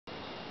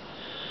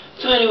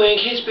So anyway, in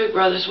case Big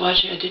Brother's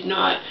watching, I did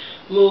not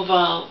move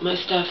all my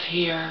stuff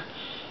here.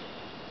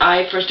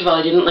 First of all,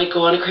 I didn't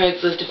go on a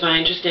Craigslist to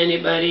find just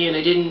anybody, and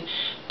I didn't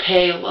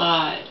pay a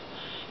lot.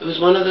 It was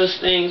one of those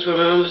things where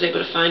my mom was able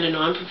to find a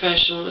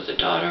non-professional. It was the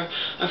daughter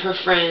of her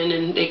friend,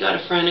 and they got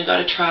a friend and got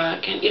a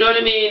truck, and you know what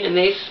I mean? And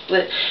they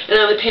split, and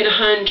I only paid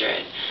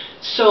 $100.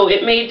 So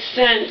it made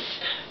sense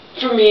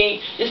for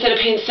me, instead of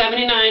paying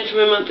 $79 for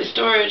my monthly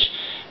storage,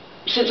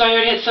 since I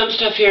already had some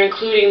stuff here,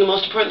 including the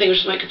most important thing, which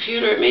is my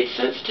computer, it made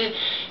sense to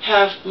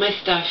have my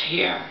stuff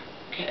here,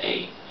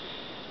 okay?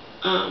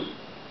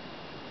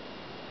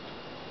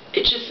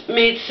 It just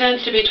made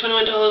sense to pay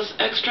 $21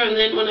 extra, and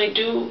then when I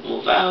do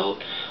move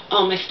out,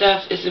 all my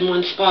stuff is in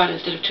one spot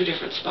instead of two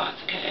different spots,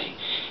 okay?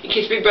 In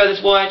case Big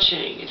Brother's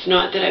watching, it's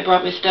not that I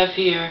brought my stuff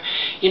here,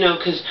 you know,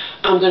 because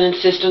I'm going to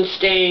insist on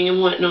staying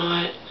and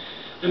whatnot.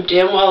 I'm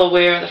damn well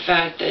aware of the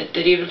fact that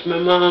even if my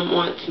mom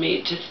wants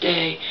me to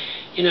stay,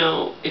 you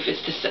know,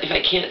 if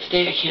I can't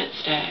stay, I can't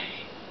stay,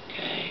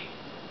 okay?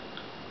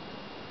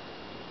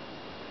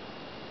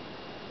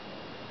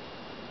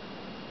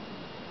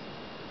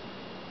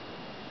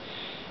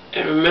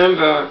 And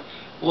remember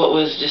what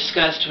was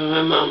discussed when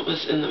my mom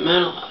was in the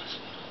mental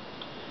hospital.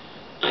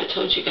 I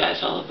told you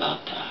guys all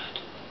about that,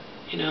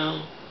 you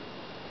know.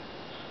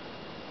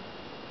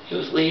 It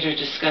was later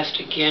discussed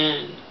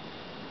again,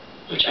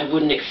 which I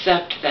wouldn't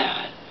accept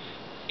that,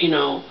 you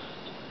know.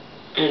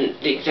 And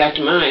the exact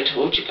amount I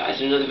told you guys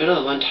in another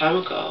video one time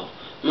ago,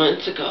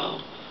 months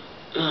ago,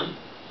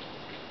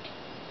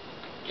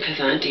 because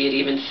Auntie had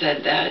even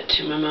said that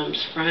to my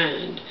mom's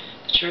friend,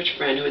 the church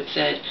friend, who had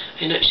said,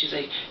 I know, she's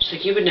like,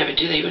 you would never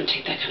do that, you wouldn't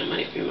take that kind of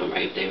money from your mom,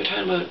 right? They were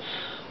talking about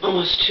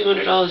almost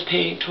 $200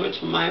 paying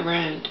towards my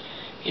rent,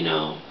 you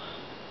know,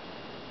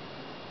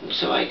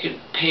 so I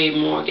could pay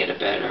more, get a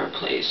better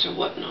place or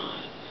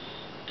whatnot.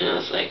 And I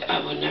was like,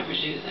 I would never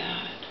do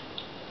that,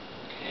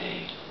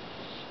 okay?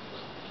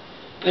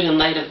 But in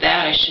light of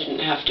that, I shouldn't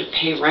have to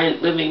pay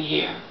rent living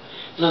here,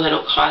 as long as I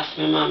don't cost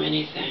my mom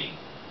anything.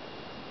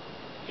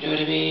 You know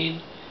what I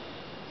mean?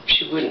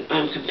 She wouldn't,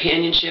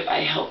 companionship,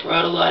 I help her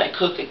out a lot, I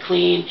cook, I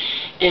clean,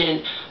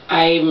 and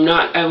I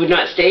would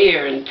not stay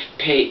here and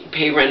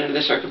pay rent under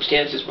the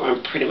circumstances where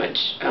I'm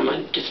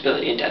on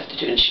disability and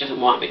destitute, and she doesn't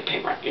want me to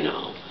pay rent, you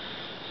know.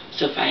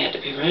 So if I had to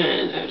pay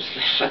rent, I would just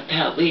like, fuck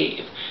that,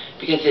 leave.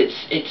 Because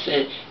it's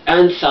an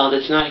insult,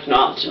 it's not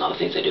acknowledged in all the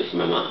things I do for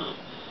my mom,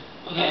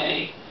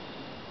 okay?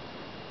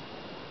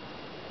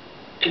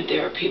 And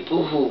there are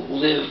people who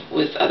live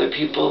with other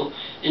people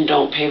and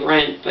don't pay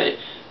rent, but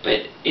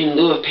in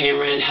lieu of paying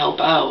rent, help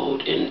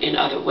out in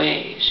other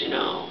ways, you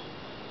know.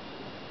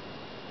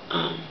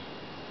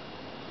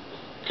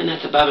 And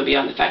that's above and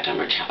beyond the fact I'm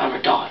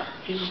her daughter,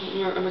 you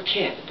know, I'm her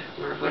kid,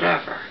 or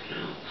whatever, you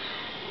know.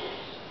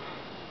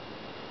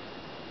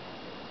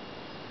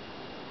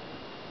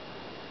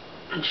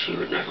 And she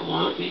would never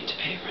want me to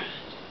pay rent.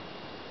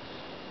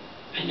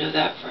 I know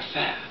that for a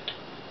fact.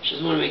 She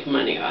doesn't want to make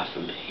money off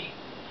of me.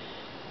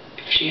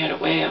 If she had a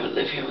way, I would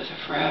live here with her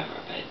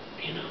forever, but,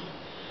 you know,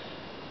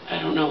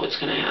 I don't know what's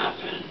going to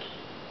happen.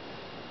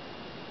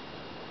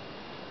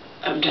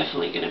 I'm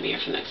definitely going to be here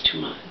for the next 2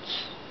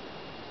 months.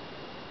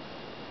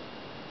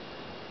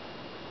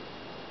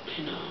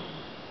 You know.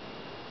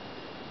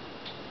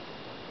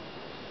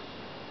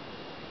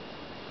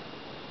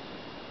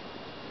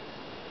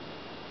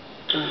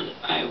 And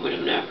I would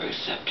have never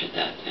accepted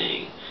that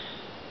thing.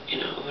 You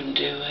know, I wouldn't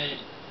do it.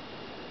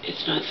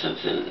 It's not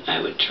something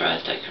I would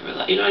trust, I could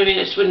rely. You know what I mean?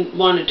 I just wouldn't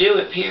want to do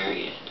it,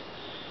 period.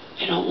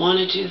 I don't want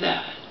to do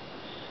that.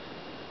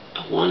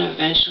 I want to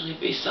eventually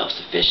be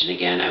self-sufficient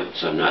again,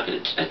 so I'm not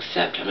going to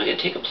accept, I'm not going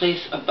to take a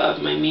place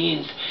above my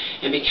means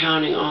and be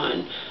counting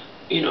on,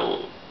 you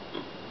know,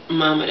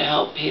 Mama to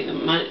help pay the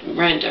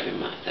rent every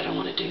month. I don't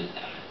want to do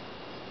that.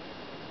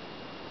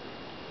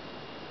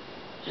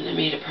 And I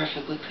made it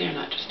perfectly clear,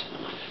 not just to my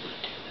mom, I don't want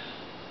to do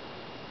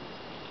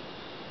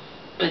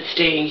that. But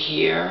staying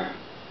here,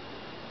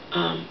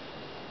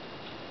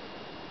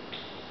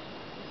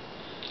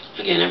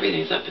 again,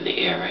 everything's up in the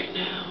air right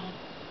now.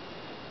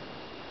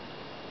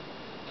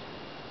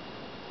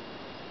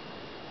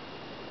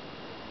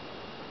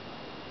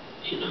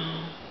 You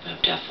know, but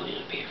I'm definitely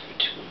going to be here for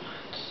 2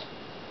 months.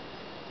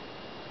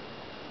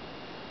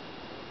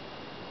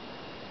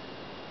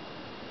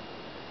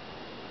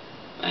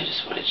 I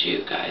just wanted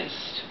you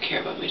guys who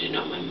care about me to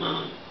know my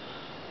mom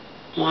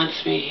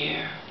wants me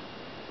here.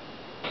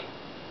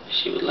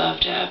 She would love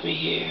to have me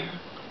here.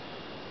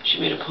 She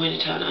made a point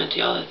of telling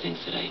Auntie all the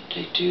things that I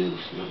do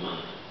for my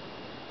mom.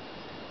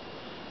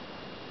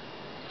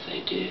 Because I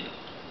do.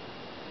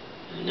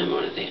 And the number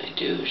one thing I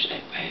do is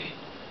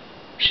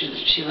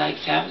she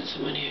likes having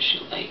someone here. She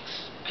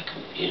likes,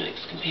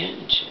 likes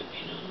companionship,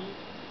 you know.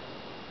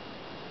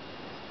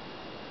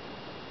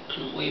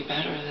 And I'm way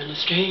better than a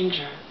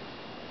stranger.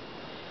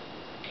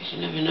 Because you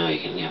never know,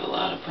 you can have a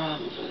lot of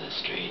problems with a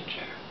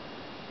stranger.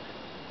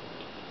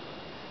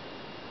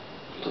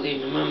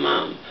 Believe me, my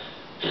mom,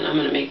 and I'm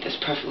going to make this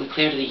perfectly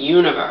clear to the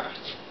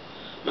universe,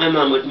 My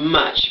mom would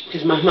much,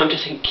 because my mom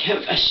doesn't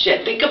give a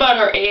shit. Think about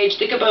her age.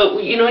 Think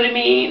about, you know what I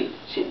mean?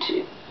 She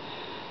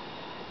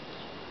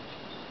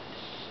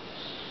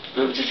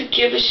doesn't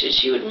give a shit.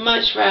 She would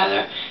much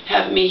rather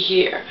have me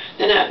here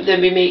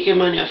than be making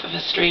money off of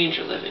a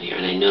stranger living here.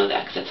 And I know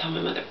that because that's how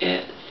my mother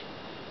is.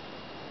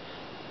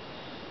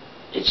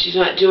 And she's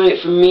not doing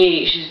it for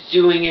me. She's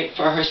doing it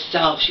for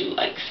herself. She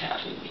likes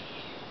having me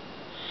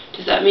here.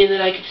 Does that mean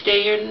that I could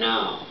stay here?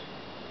 No.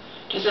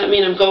 Does that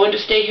mean I'm going to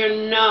stay here?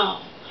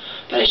 No.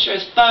 But I sure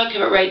as fuck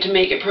have a right to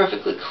make it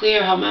perfectly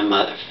clear how my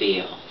mother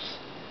feels.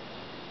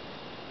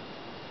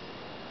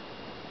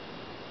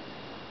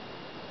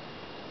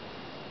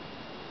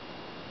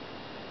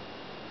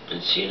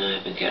 And she and I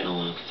have been getting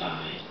along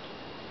fine.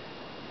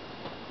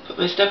 But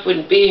my stuff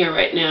wouldn't be here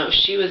right now.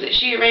 She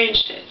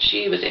arranged it.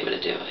 She was able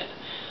to do it.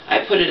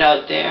 I put it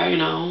out there, you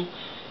know.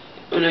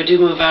 When I do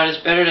move out,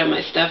 it's better to have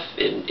my stuff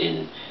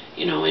in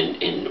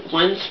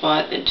one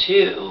spot than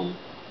two.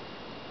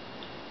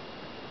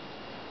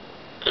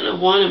 And I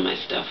wanted my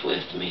stuff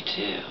with me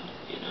too,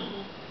 you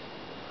know.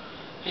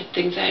 I had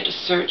things I had to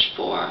search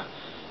for.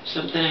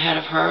 Something I had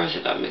of hers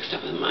that got mixed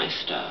up with my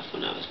stuff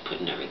when I was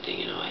putting everything,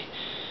 you know,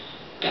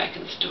 back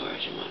in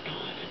storage and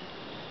whatnot. And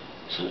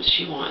something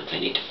she wants I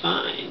need to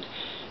find.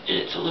 And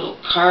it's a little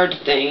card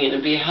thing, and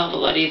it'd be a hell of a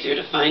lot easier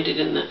to find it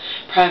in the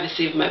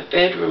privacy of my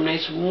bedroom,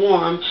 nice and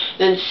warm,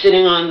 than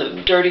sitting on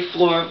the dirty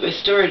floor of my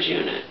storage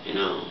unit, you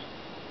know.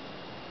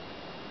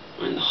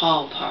 Or in the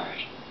hall part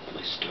of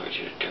my storage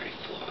unit, dirty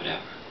floor,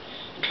 whatever.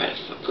 And try to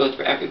go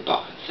through every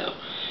box. So,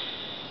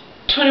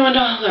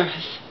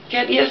 $21.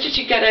 Yes, just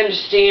you gotta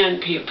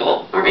understand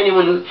people, or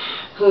anyone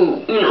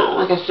who, you know,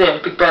 like I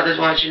said, Big Brother's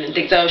watching and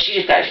thinks, oh, she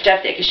just got her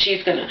stuff there because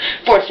she's gonna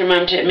force her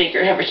mom to make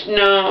her have her.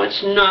 No,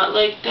 it's not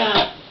like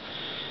that.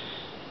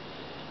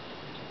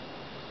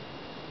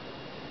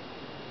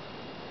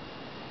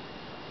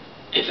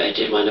 If I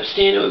did wind up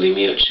staying, it would be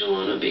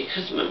mutual, and it would be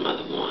because my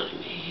mother wanted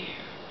me here,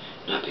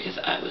 not because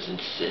I was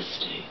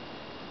insisting.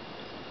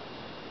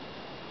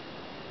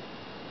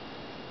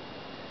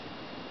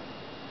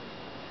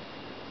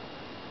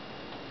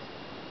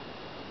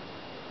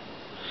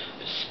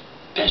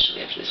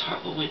 Especially after this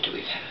horrible winter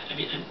we've had. I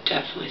mean, I'm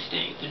definitely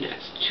staying the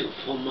next 2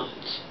 full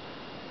months.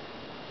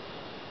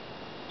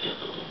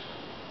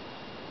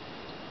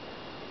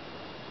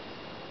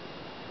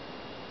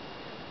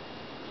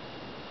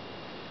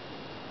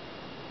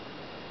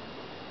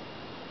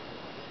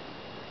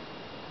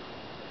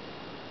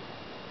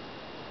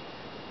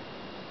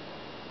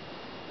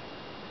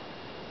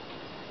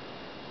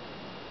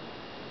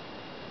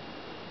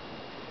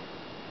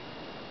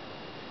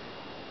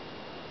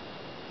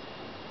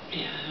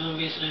 Yeah, the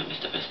only reason I have my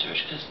stuff in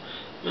storage because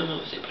my mom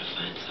was able to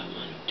find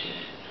someone who did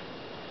it,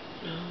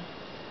 you know,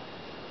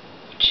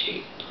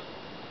 cheap,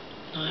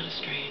 not a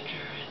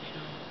stranger, and, you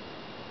know,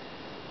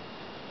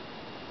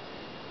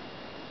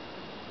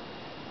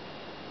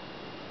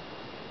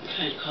 if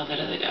I had called that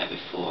other guy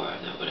before,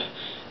 that would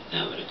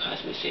have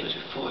cost me the same as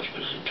before, which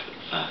was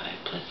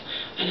 $125. Plus,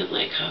 I didn't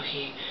like how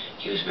he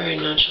was very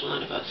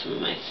nonchalant about some of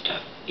my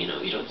stuff. You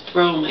know, you don't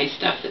throw my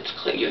stuff that's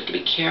clear. You have to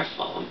be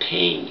careful. I'm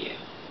paying you.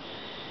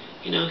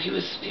 You know, he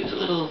was a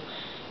little,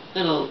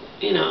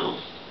 you know,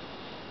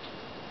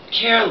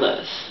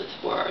 careless, is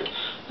the word,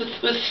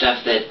 with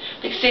stuff that,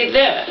 like, say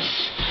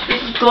this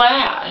is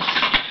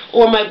glass,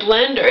 or my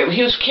blender.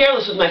 He was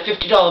careless with my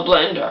 $50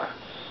 blender.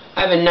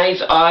 I have a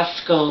nice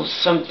Osco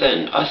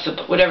something,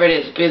 whatever it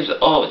is,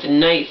 it's a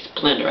nice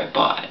blender I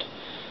bought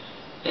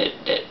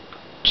that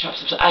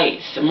chops up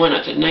ice and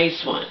whatnot. It's a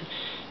nice one,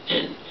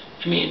 and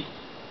I mean,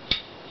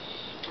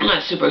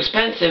 not super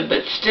expensive,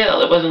 but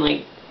still, it wasn't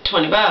like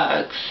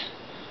 $20.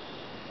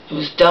 It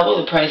was double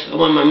the price of the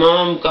one my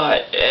mom got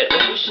at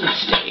Ocean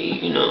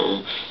State, you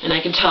know, and I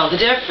can tell the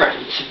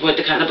difference of what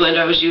the kind of blender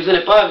I was using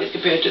at Bobby's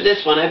compared to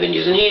this one I've been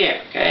using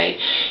here, okay?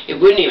 It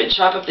wouldn't even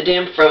chop up the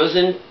damn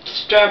frozen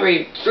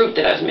strawberry fruit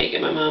that I was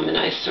making my mom and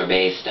I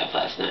sorbet stuff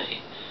last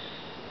night.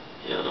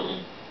 You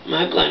know,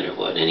 my blender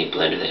would. Any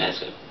blender that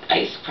has an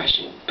ice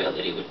crushing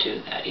ability would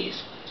do that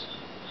easily. So.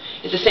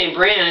 It's the same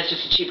brand, it's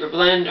just a cheaper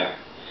blender.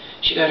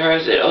 She got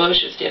hers at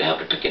Ocean State. I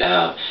helped her pick it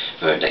out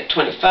for like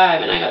 $25,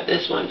 and I got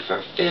this one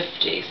for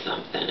 $50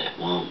 something at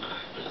Walmart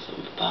when I was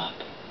on Bob.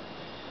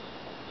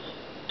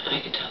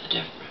 I could tell the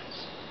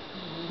difference.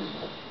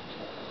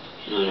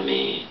 You know what I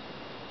mean?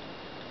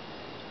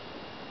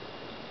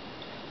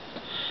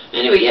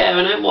 Anyway, yeah,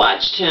 when I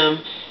watched him,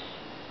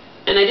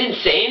 and I didn't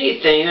say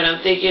anything, and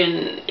I'm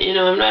thinking, you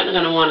know, I'm not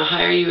going to want to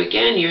hire you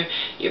again.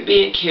 You're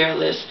being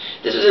careless.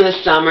 This was in the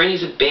summer, and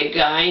he's a big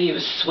guy, and he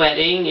was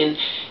sweating, and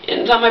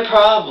it's not my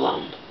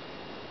problem.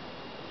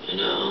 You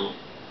know?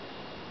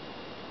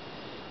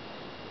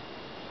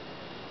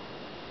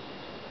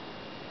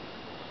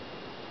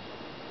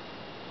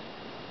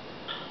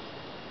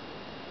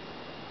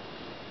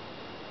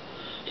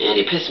 And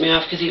he pissed me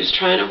off because he was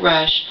trying to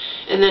rush.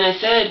 And then I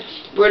said,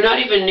 we're not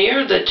even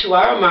near the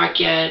 2-hour mark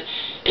yet.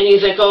 And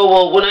he's like, oh,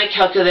 well, when I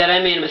calculated that, I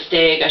made a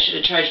mistake. I should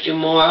have charged you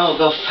more. Oh,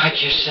 go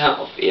fuck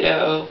yourself, you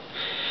know.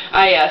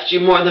 I asked you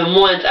more than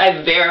once.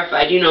 I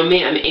verified. You know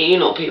me, I'm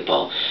anal,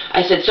 people.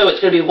 I said, so it's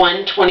going to be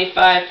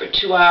 $125 for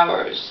 2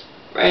 hours,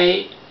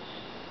 right?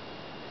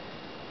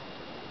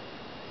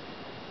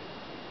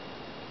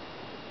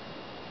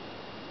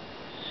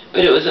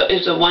 But it was a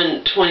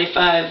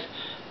 $125.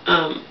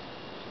 I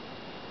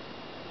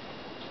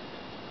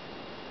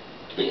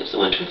think it was the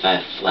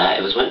 $125 flat.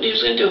 It was one. He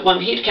was going to do it one.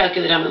 He'd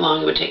calculate how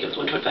long it would take. It was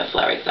 $125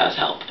 flat rate. Because I was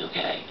helping.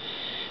 Okay.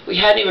 We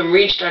hadn't even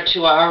reached our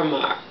 2-hour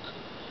mark.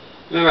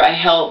 Remember, I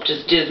helped,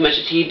 just did as much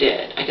as he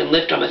did. I can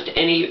lift almost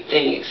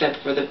anything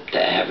except for the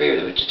heavier.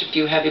 There were just a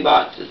few heavy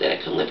boxes that I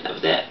couldn't lift. That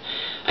was it.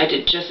 I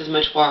did just as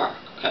much work.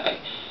 Okay.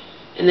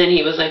 And then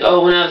he was like,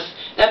 oh, when I was,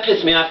 that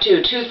pissed me off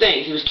too. 2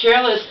 things. He was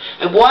careless.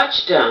 I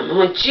watched him. I'm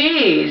like,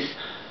 geez.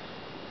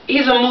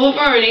 He's a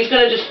mover and he's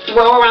going to just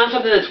throw around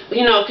something that's,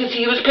 you know, because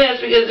he was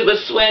pissed because it was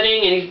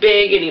sweating and he's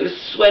big and he was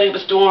sweating up a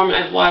storm. And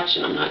I was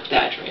watching. I'm not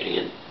exaggerating.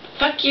 And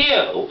fuck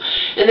you.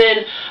 And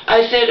then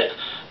I said,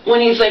 when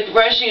he's like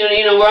rushing and,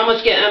 you know, we're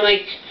almost getting, I'm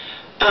like,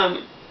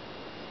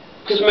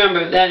 because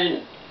remember, that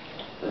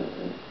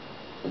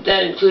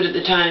included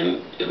the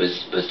time it was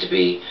supposed to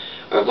be,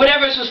 or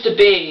whatever it was supposed to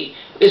be,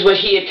 is what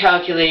he had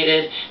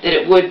calculated that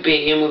it would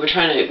be, and we were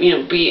trying to, you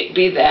know,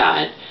 be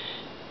that.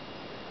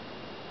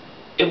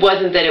 It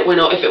wasn't that it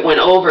went, if it went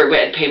over, we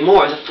had to pay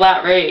more. It was a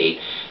flat rate.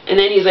 And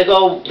then he's like,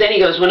 oh, then he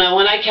goes, when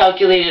I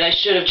calculated, I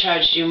should have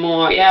charged you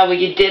more. Yeah, well,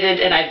 you didn't,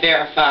 and I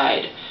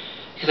verified.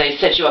 Because I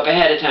set you up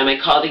ahead of time. I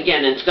called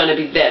again, and it's going to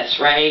be this,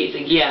 right? He's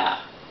like,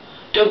 yeah.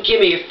 Don't give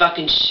me your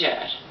fucking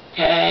shit,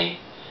 okay?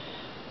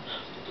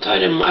 So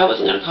I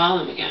wasn't going to call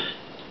him again.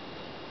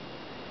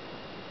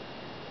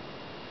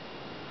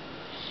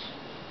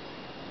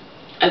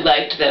 I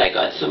liked that I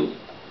got some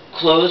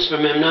clothes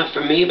from him, not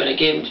for me, but I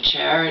gave them to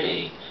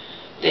charity.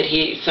 That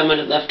someone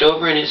had left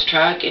over in his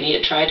truck, and he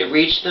had tried to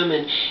reach them,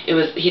 and it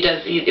was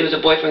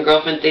a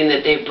boyfriend-girlfriend thing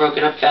that they'd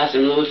broken up fast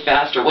and moved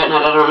fast or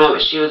whatnot, I don't know,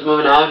 but she was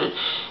moving out, and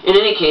in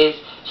any case,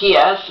 he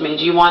asked me,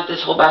 do you want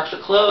this whole box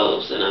of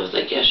clothes? And I was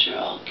like, yeah, sure,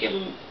 I'll give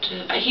them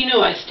to, he knew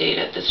I stayed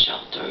at this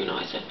shelter, you know,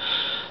 I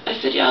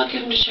said, yeah, I'll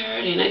give them to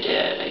charity, and I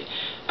did.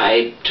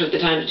 I took the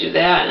time to do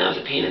that, and that was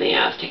a pain in the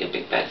ass, taking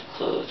big bags of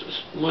clothes. It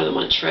was more than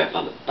one trip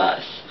on the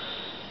bus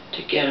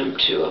to get them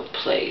to a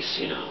place,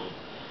 you know,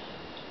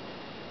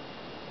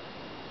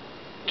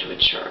 to a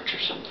church or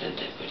something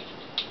that would,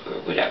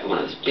 or whatever, one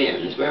of those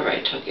bins, wherever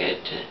I took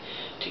it,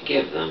 to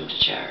give them to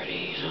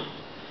charity, you know.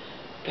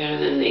 Better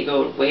than they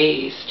go to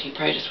waste. He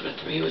probably just would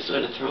have, he was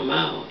going to throw them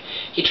out.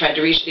 He tried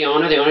to reach the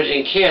owner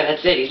didn't care,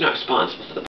 that's it, he's not responsible for the